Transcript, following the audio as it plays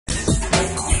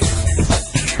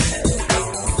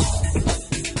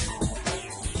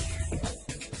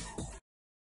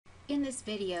this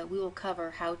video, we will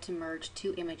cover how to merge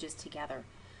two images together.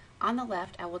 On the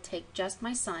left, I will take just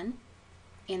my son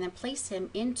and then place him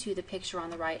into the picture on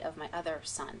the right of my other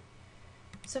son.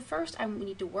 So first, I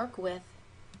need to work with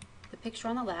the picture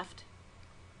on the left,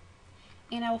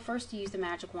 and I will first use the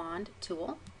magic wand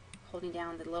tool, holding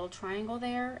down the little triangle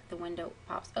there. The window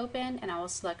pops open, and I will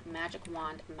select magic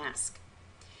wand mask.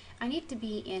 I need to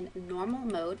be in normal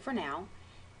mode for now,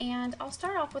 and I'll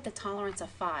start off with a tolerance of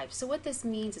 5. So what this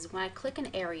means is when I click an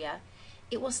area,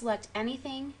 it will select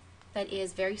anything that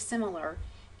is very similar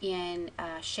in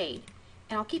shade,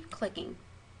 and I'll keep clicking.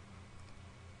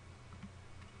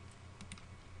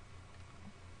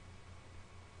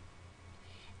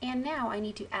 And now I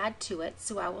need to add to it,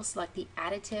 so I will select the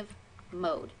additive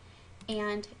mode,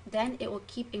 and then it will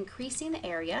keep increasing the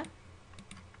area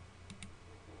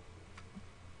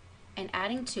and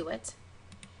adding to it,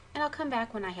 and I'll come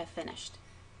back when I have finished.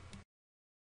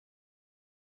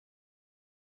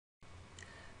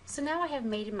 So now I have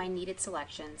made my needed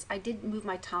selections. I did move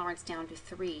my tolerance down to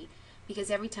 3 because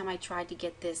every time I tried to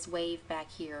get this wave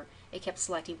back here, it kept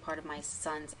selecting part of my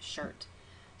son's shirt.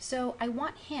 So I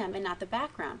want him and not the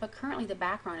background, but currently the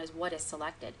background is what is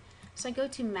selected. So I go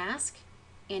to Mask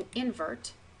and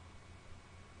Invert,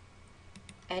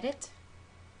 Edit,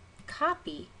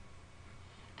 Copy,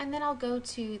 and then I'll go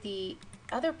to the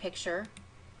other picture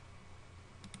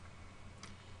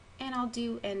and I'll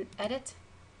do an Edit,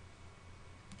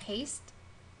 Paste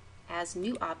as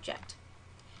New Object,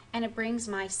 and it brings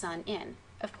my son in.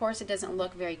 Of course, it doesn't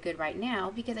look very good right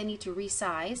now because I need to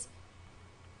resize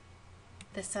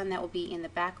the sun that will be in the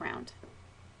background.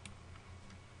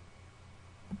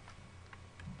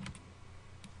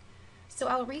 So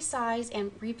I'll resize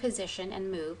and reposition and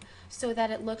move so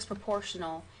that it looks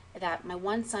proportional, that my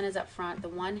one son is up front, the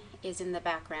one is in the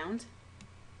background.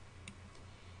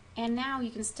 And now you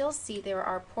can still see there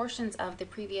are portions of the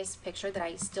previous picture that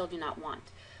I still do not want.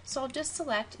 So I'll just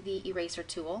select the eraser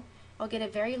tool. I'll get a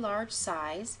very large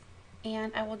size,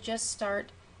 and I will just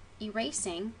start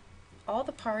erasing all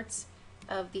the parts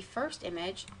of the first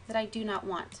image that I do not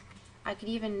want. I could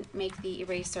even make the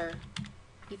eraser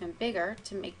even bigger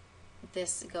to make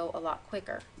this go a lot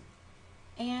quicker.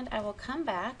 And I will come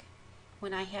back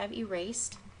when I have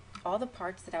erased all the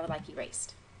parts that I would like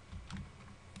erased.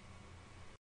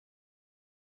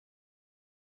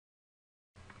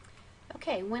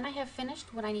 Okay, when I have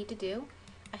finished what I need to do,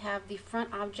 I have the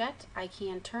front object. I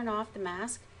can turn off the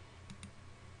mask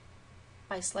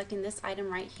by selecting this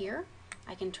item right here.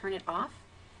 I can turn it off,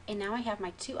 and now I have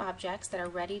my two objects that are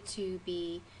ready to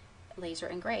be laser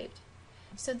engraved.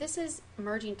 So this is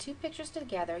merging two pictures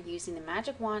together using the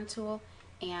magic wand tool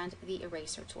and the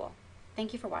eraser tool.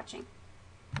 Thank you for watching.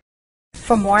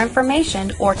 For more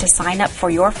information or to sign up for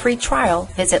your free trial,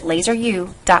 visit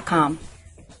laseru.com.